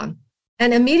wrong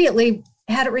and immediately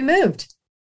had it removed.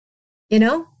 He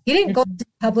didn't go to the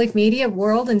public media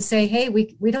world and say, hey,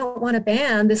 we don't want to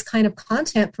ban this kind of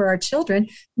content for our children.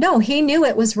 No, he knew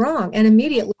it was wrong and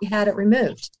immediately had it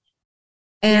removed.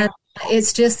 And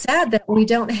it's just sad that we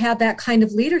don't have that kind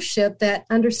of leadership that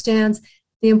understands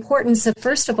the importance of,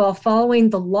 first of all, following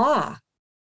the law.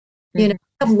 We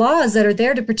have laws that are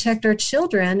there to protect our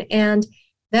children, and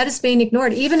that is being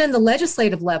ignored, even in the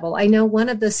legislative level. I know one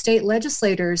of the state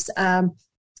legislators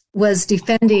was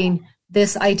defending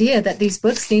this idea that these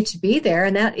books need to be there,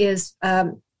 and that is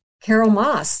Carol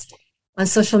Moss on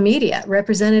social media,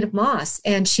 Representative Moss.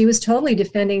 And she was totally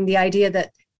defending the idea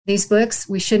that these books,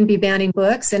 we shouldn't be banning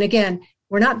books. And again,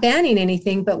 we're not banning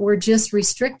anything, but we're just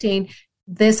restricting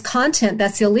this content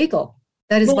that's illegal.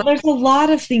 That is there's a lot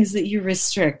of things that you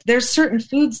restrict. There's certain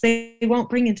foods they won't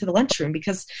bring into the lunchroom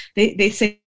because they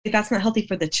say that's not healthy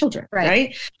for the children,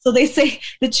 right? So they say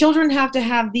the children have to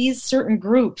have these certain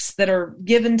groups that are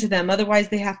given to them. Otherwise,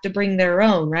 they have to bring their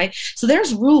own, right? So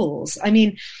there's rules.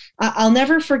 I'll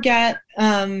never forget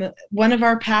one of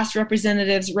our past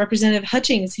representatives, Representative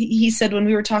Hutchings, he said when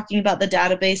we were talking about the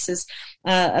databases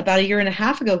about a year and a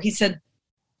half ago, he said,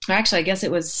 actually, I guess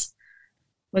it was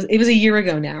a year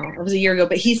ago now. It was a year ago,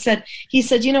 but he said,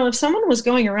 if someone was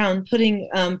going around putting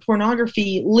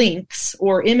pornography links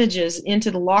or images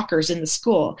into the lockers in the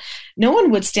school, no one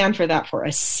would stand for that for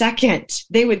a second.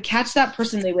 They would catch that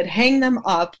person, they would hang them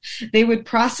up, they would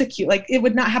prosecute, like it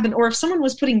would not happen. Or if someone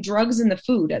was putting drugs in the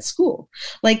food at school,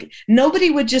 like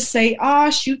nobody would just say,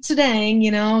 shoots a dang,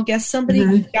 guess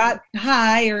somebody got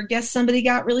high, or guess somebody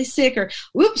got really sick, or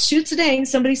whoops, shoots a dang,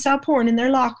 somebody saw porn in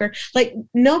their locker. Like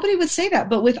nobody would say that.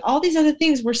 But with all these other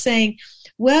things, we're saying,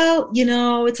 well,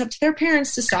 it's up to their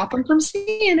parents to stop them from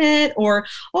seeing it, or,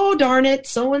 oh, darn it,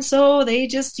 so-and-so, they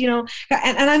just, and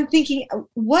I'm thinking,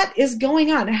 what is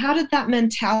going on? How did that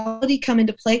mentality come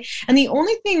into play? And the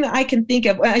only thing that I can think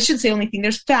of, I shouldn't say only thing,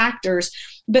 there's factors,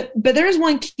 but there is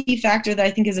one key factor that I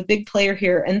think is a big player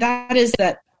here, and that is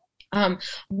that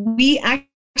we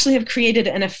actually have created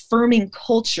an affirming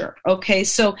culture. Okay.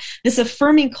 So this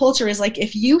affirming culture is like,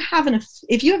 if you have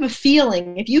a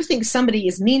feeling, if you think somebody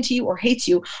is mean to you or hates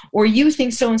you, or you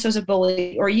think so-and-so's a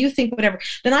bully, or you think whatever,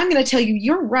 then I'm going to tell you,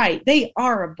 you're right. They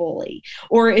are a bully.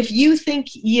 Or if you think,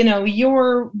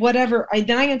 you're whatever,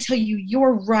 then I'm going to tell you,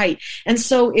 you're right. And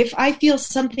so if I feel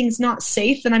something's not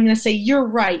safe, then I'm going to say, you're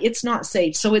right. It's not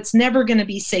safe. So it's never going to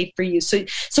be safe for you. So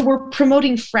we're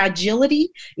promoting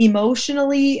fragility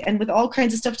emotionally and with all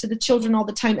kinds of stuff to the children all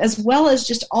the time, as well as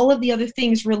just all of the other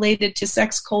things related to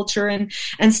sex culture and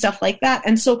stuff like that.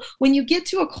 And so when you get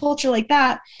to a culture like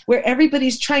that, where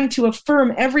everybody's trying to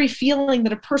affirm every feeling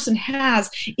that a person has,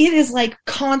 it is like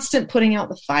constant putting out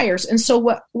the fires. And so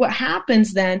what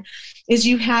happens then is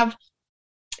you have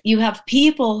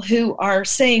people who are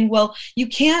saying, well, you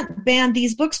can't ban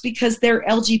these books because they're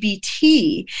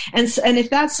LGBT. And if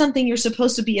that's something you're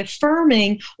supposed to be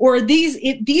affirming, or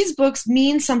these books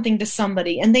mean something to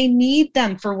somebody and they need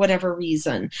them for whatever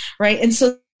reason, right? And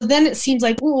so then it seems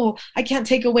like, oh, I can't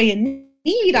take away a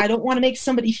need. I don't want to make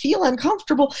somebody feel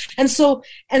uncomfortable. And so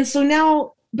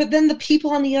now, but then the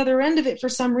people on the other end of it, for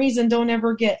some reason, don't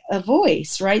ever get a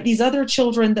voice, right? These other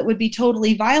children that would be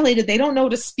totally violated, they don't know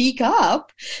to speak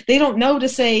up. They don't know to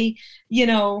say,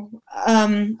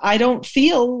 I don't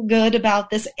feel good about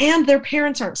this. And their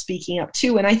parents aren't speaking up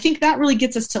too. And I think that really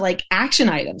gets us to like action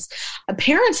items.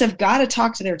 Parents have got to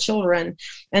talk to their children,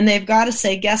 and they've got to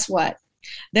say, guess what?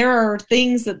 There are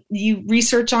things that you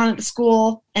research on at the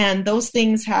school, and those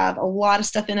things have a lot of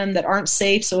stuff in them that aren't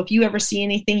safe. So if you ever see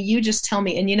anything, you just tell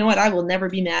me. And you know what? I will never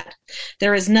be mad.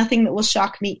 There is nothing that will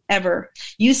shock me ever.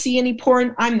 You see any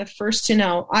porn, I'm the first to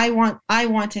know. I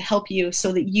want to help you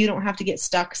so that you don't have to get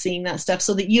stuck seeing that stuff,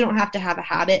 so that you don't have to have a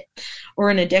habit or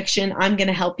an addiction. I'm going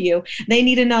to help you. They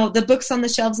need to know the books on the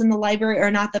shelves in the library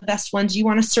are not the best ones. You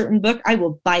want a certain book? I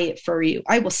will buy it for you.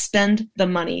 I will spend the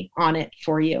money on it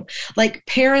for you. Like,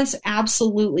 parents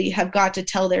absolutely have got to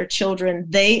tell their children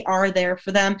they are there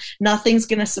for them. Nothing's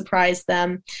going to surprise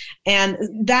them. And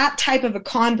that type of a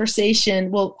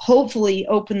conversation will hopefully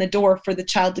open the door for the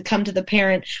child to come to the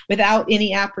parent without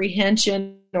any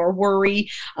apprehension or worry,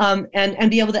 and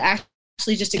be able to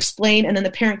actually just explain. And then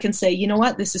the parent can say, you know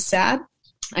what, this is sad.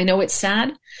 I know it's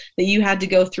sad that you had to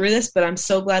go through this, but I'm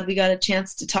so glad we got a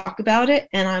chance to talk about it,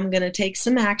 and I'm going to take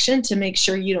some action to make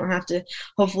sure you don't have to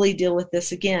hopefully deal with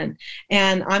this again.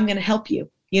 And I'm going to help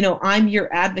you. I'm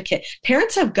your advocate.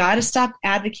 Parents have got to stop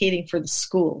advocating for the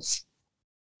schools.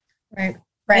 Right.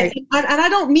 And I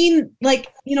don't mean like,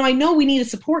 I know we need to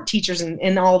support teachers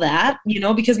and all that,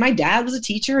 because my dad was a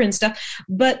teacher and stuff,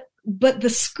 but the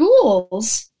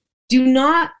schools do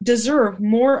not deserve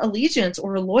more allegiance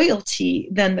or loyalty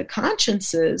than the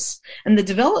consciences and the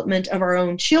development of our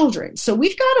own children. So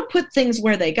we've got to put things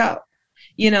where they go.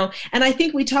 And I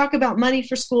think we talk about money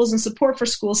for schools and support for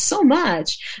schools so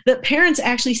much that parents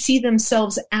actually see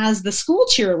themselves as the school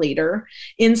cheerleader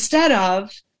instead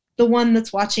of the one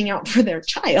that's watching out for their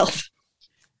child.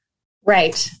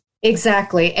 Right.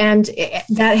 Exactly. And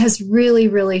that has really,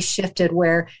 really shifted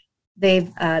where they've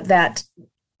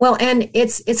and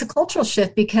it's a cultural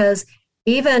shift, because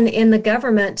even in the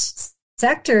government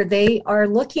sector, they are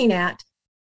looking at,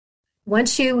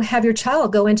 once you have your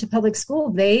child go into public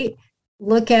school, they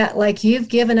look at like you've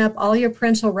given up all your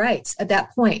parental rights at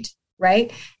that point,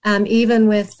 right? Even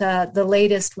with the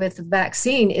latest with the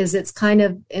vaccine, is it's kind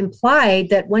of implied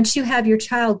that once you have your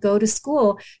child go to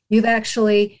school, you've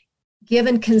actually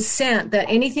given consent that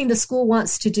anything the school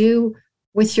wants to do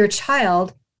with your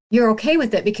child, you're okay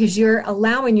with it, because you're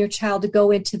allowing your child to go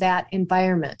into that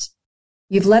environment.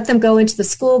 You've let them go into the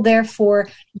school, therefore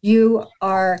you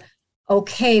are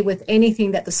okay with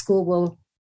anything that the school will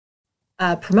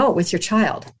promote with your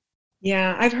child.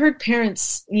 Yeah, I've heard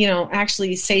parents,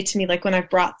 actually say to me, like when I've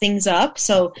brought things up.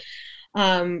 So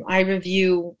I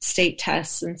review state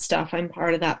tests and stuff. I'm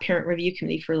part of that parent review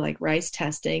committee for like RISE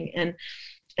testing.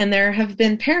 And there have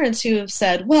been parents who have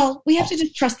said, well, we have to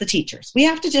just trust the teachers. We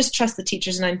have to just trust the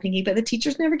teachers. And I'm thinking, but the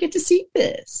teachers never get to see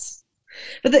this.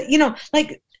 But,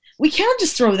 we can't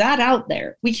just throw that out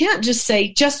there. We can't just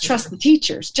say, just trust the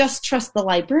teachers, just trust the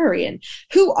librarian.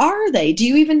 Who are they? Do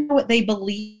you even know what they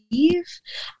believe?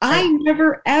 I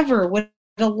never, ever would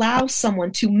allow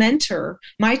someone to mentor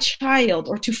my child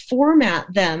or to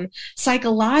format them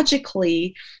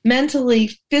psychologically,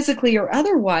 mentally, physically, or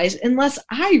otherwise, unless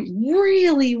I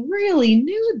really, really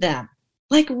knew them.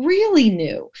 like really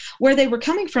knew where they were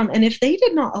coming from. And if they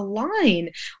did not align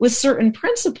with certain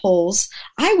principles,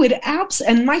 I would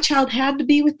and my child had to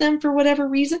be with them for whatever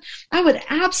reason, I would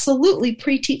absolutely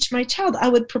pre-teach my child. I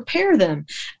would prepare them.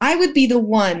 I would be the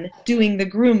one doing the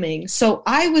grooming. So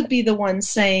I would be the one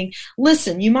saying,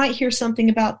 listen, you might hear something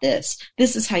about this.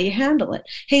 This is how you handle it.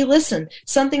 Hey, listen,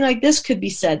 something like this could be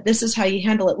said. This is how you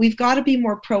handle it. We've got to be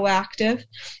more proactive.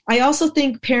 I also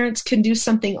think parents can do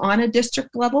something on a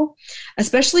district level,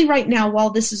 especially right now while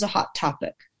this is a hot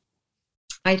topic.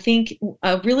 I think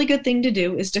a really good thing to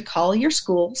do is to call your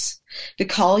schools, to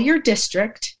call your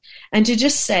district, and to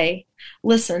just say,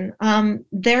 listen,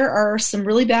 there are some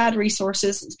really bad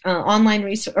resources,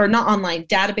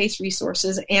 database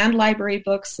resources and library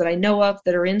books that I know of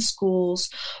that are in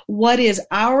schools. What is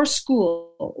our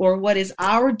school or what is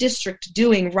our district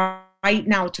doing right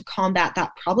now to combat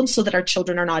that problem so that our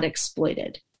children are not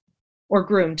exploited or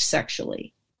groomed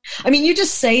sexually? I mean, you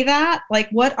just say that, like,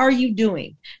 what are you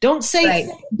doing? Don't say,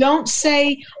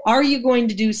 are you going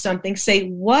to do something? Say,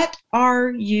 what are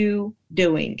you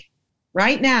doing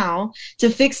right now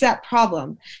to fix that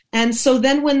problem? And so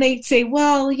then when they say,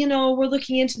 well, we're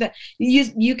looking into that,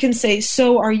 you can say,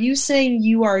 so are you saying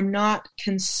you are not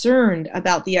concerned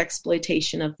about the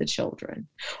exploitation of the children?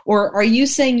 Or are you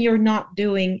saying you're not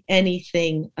doing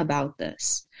anything about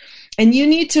this? And you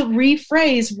need to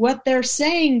rephrase what they're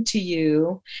saying to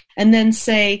you and then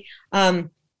say, okay,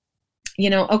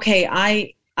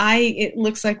 it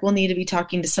looks like we'll need to be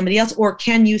talking to somebody else, or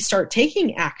can you start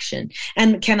taking action?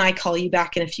 And can I call you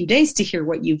back in a few days to hear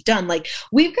what you've done? Like,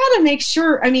 we've got to make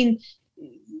sure,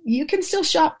 you can still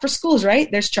shop for schools, right?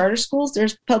 There's charter schools,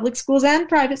 there's public schools and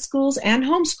private schools and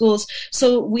homeschools.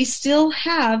 So we still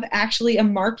have actually a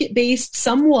market-based,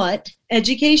 somewhat,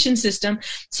 education system.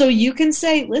 So you can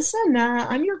say, listen,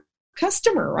 I'm your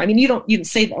customer. You don't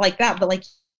say that like that, but like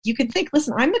you can think,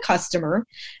 listen, I'm the customer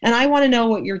and I want to know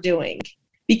what you're doing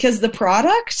because the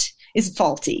product is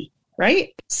faulty,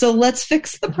 right? So let's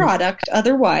fix the product.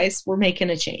 Otherwise, we're making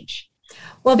a change.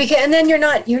 Well, and then you're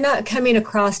not coming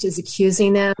across as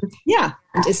accusing them. Yeah.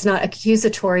 And it's not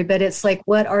accusatory, but it's like,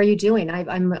 what are you doing?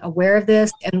 I'm aware of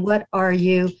this. And what are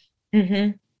you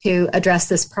to address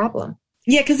this problem?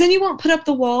 Yeah, because then you won't put up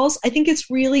the walls. I think it's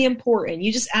really important.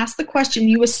 You just ask the question.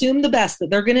 You assume the best,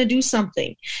 that they're going to do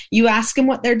something. You ask them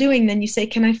what they're doing. Then you say,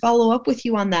 can I follow up with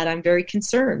you on that? I'm very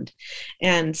concerned.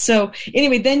 And so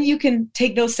anyway, then you can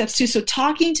take those steps too. So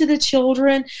talking to the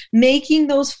children, making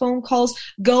those phone calls,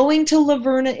 going to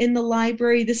Laverna in the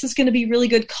library. This is going to be really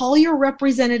good. Call your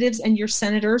representatives and your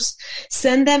senators.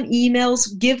 Send them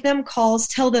emails. Give them calls.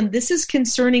 Tell them this is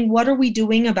concerning. What are we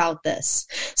doing about this?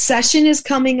 Session is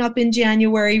coming up in January.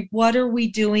 What are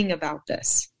we doing about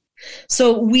this?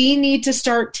 So we need to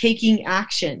start taking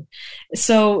action.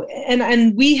 So,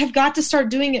 and we have got to start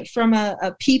doing it from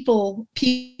a people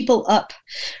up.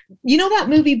 You know that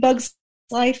movie Bug's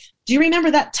Life? Do you remember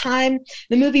that time,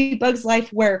 the movie Bug's Life,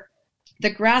 where the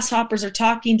grasshoppers are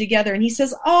talking together and he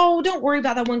says, oh, don't worry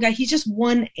about that one guy. He's just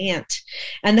one ant.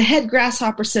 And the head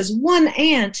grasshopper says, one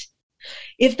ant?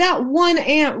 If that one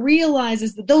ant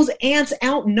realizes that those ants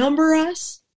outnumber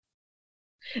us,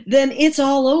 then it's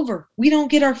all over. We don't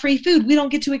get our free food. We don't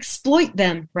get to exploit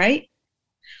them, right?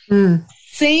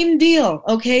 Same deal,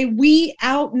 okay? We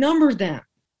outnumber them.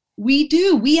 We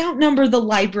do. We outnumber the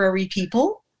library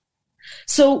people.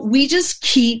 So we just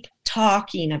keep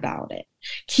talking about it.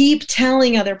 Keep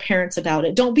telling other parents about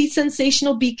it. Don't be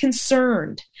sensational. Be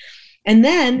concerned. And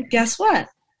then, guess what?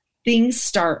 Things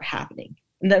start happening.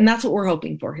 And that's what we're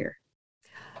hoping for here.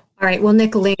 All right. Well,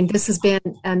 Nicolene, this has been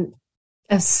an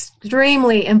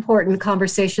extremely important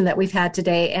conversation that we've had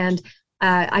today. And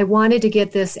I wanted to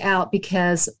get this out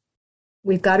because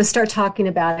we've got to start talking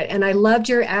about it. And I loved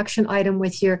your action item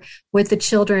with the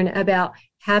children about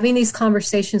having these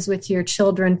conversations with your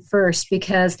children first,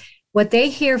 because what they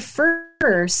hear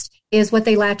first is what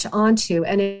they latch onto.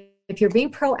 And if you're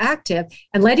being proactive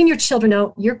and letting your children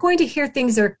know, you're going to hear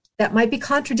things that might be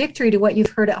contradictory to what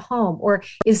you've heard at home, or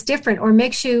is different, or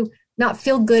makes you not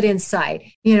feel good inside.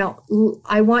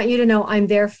 I want you to know I'm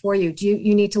there for you.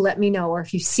 You need to let me know, or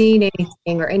if you've seen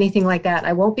anything or anything like that.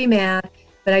 I won't be mad,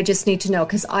 but I just need to know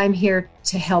because I'm here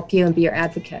to help you and be your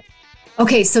advocate.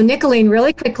 Okay, so Nicolene,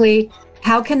 really quickly,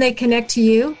 how can they connect to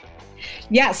you?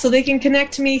 Yeah, so they can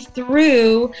connect to me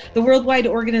through the Worldwide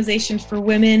Organization for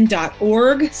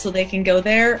Women.org, so they can go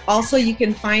there. Also, you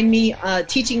can find me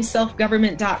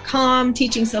teachingselfgovernment.com,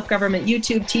 Teaching Self-Government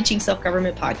YouTube, Teaching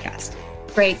Self-Government podcast.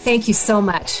 Great. Thank you so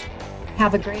much.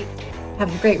 Have a great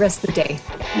rest of the day.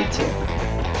 You too.